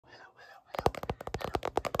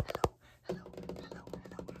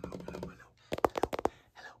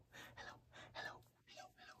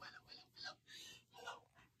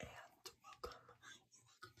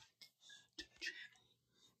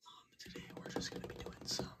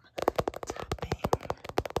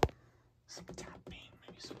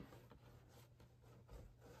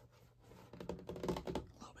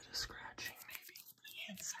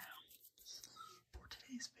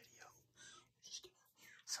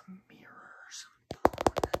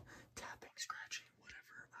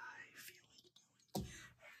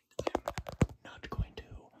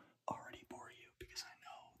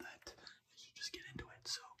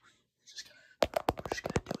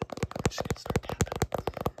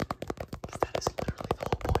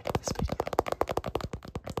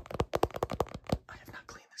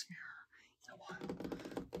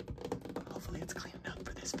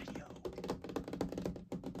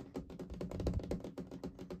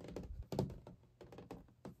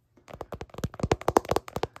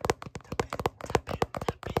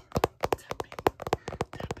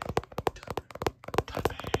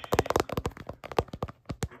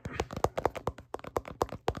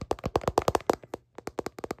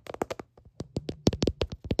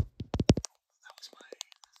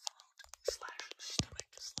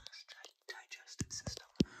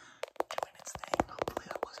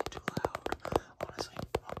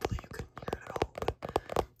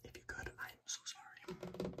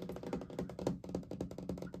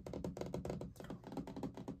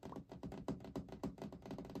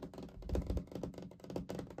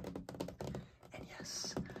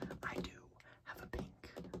yes, I do have a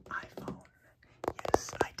pink iPhone.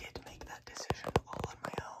 Yes, I did make that decision all on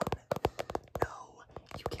my own. No,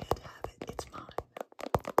 you can't have it. It's mine.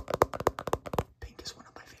 Pink is one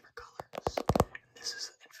of my favorite colors. And this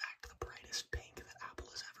is, in fact, the brightest pink that Apple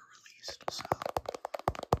has ever released. So,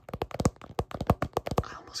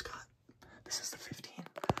 I almost got, this is the 15.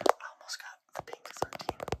 I almost got the pink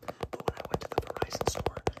 13. But when I went to the Verizon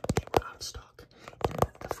store, they were out of stock in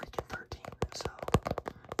the freaking 13. So,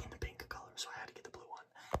 in the pink color. So I had to get the blue one.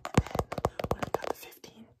 And then, when I got the 15,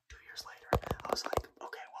 2 years later, I was like,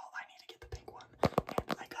 okay, well, I need to get the pink one.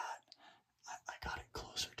 And I got it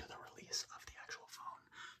closer to the release of the actual phone.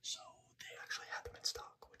 So, they actually had them in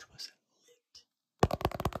stock, which was lit.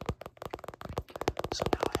 So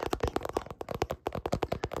now I have a pink phone.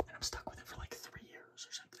 And I'm stuck with it for like 3 years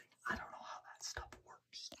or something. I don't know how that stuff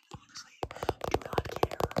works. Honestly, do not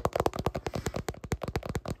care.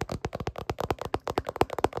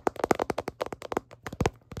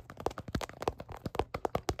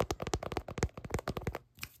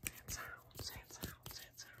 Sand sounds.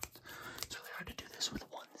 It's really hard to do this with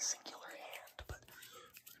one singular hand, but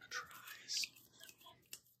we're gonna try.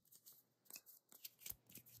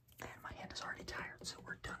 And my hand is already tired, so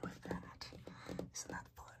we're done with that. Isn't that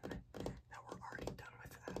fun? Now we're already done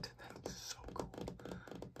with that. That's so cool.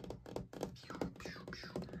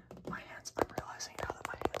 My hands, I'm realizing now that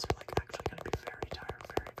my hands are like actually gonna be very tired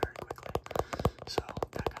very, very quickly. So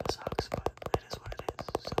that kind of sucks, but it is what it is.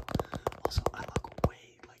 So also I look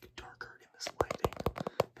way like darker in this lighting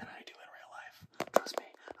than I do in real life. Trust me,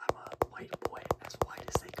 I'm a white boy, as white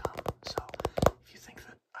as they come. So if you think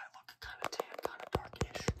that I look kind of tan, kind of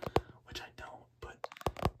darkish, which I don't, but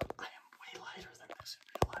I am way lighter than this in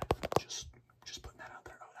real life. Just putting that out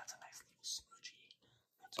there. Oh, that's a nice little smudgy.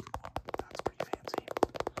 That's cool. That's pretty fancy.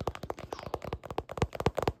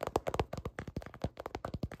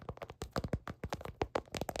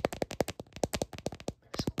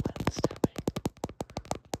 Maybe some lens tapping.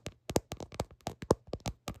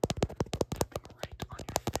 Tapping right on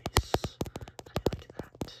your face. How do you like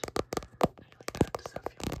that? How do you like that? Does that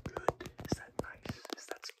feel good? Is that nice? Is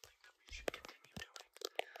that something that we should continue doing?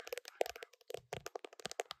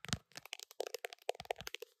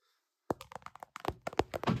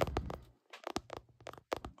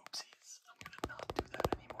 Oopsies, I'm gonna not do that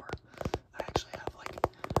anymore. I actually have like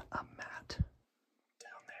a mat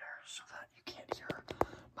down there so that you can't hear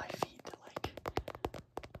my feet like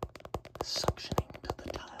suctioning to the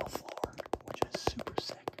tile floor, which is super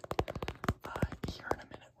sick. Here in a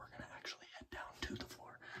minute, we're gonna actually head down to the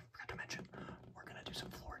floor. Forgot to mention, we're gonna do some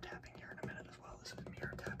floor tapping here in a minute as well. This is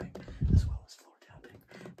mirror tapping as well as floor tapping.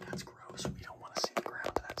 That's gross. We don't want to see the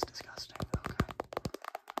ground. That's disgusting. Okay.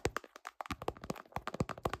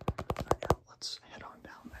 Alright, yeah, let's head on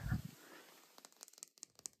down there.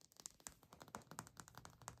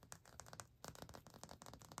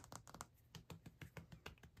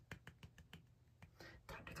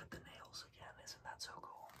 Time to cut the nails again. Isn't that so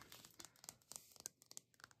cool?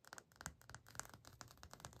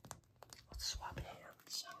 Let's swap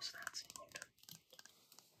hands. How's that sound?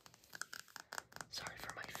 Sorry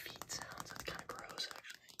for my feet sounds. That's kind of gross,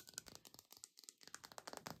 actually.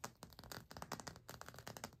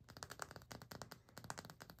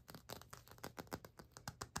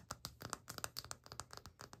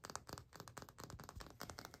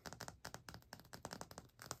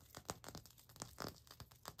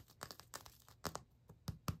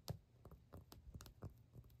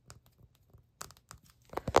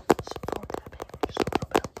 Some phone tapping. Just a little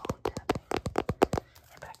bit of phone tapping.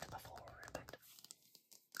 And back to the floor. And back to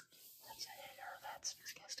That's a hair. That's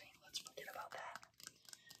disgusting. Let's forget about that.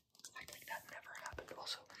 Act like that never happened.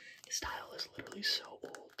 Also, this tile is literally so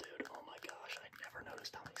old, dude. Oh my gosh. I never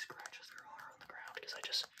noticed how many scratches there are on the ground because I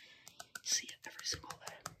just see it every single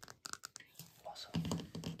day. Also,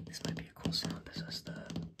 this might be a cool sound. This is the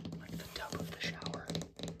tub of the shower.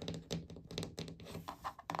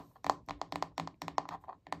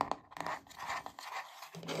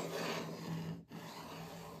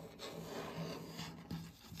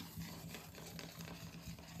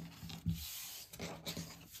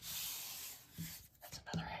 That's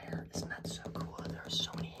another hair. Isn't that so cool? There are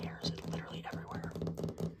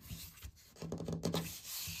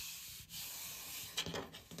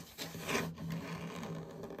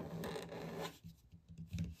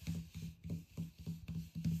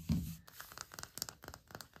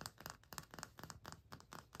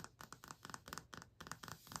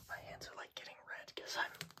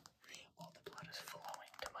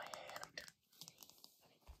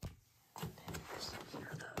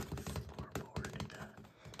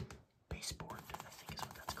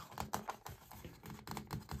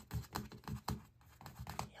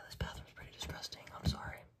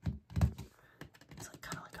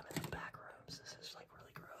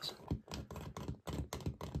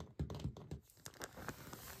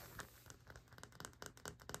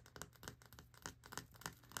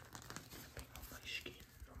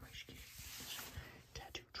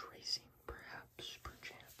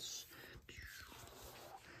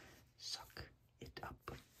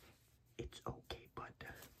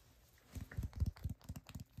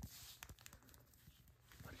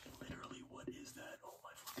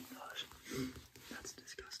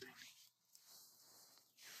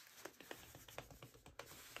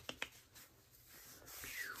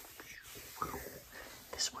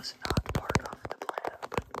This was not part of the plan,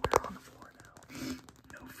 but we're on the floor now.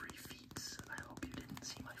 No free feats. I hope you didn't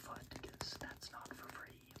see my foot, because that's not for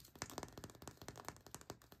free.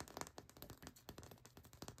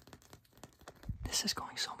 This is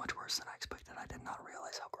going so much worse than I expected. I did not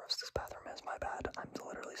realize how gross this bathroom is. My bad. I'm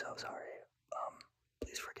literally so sorry.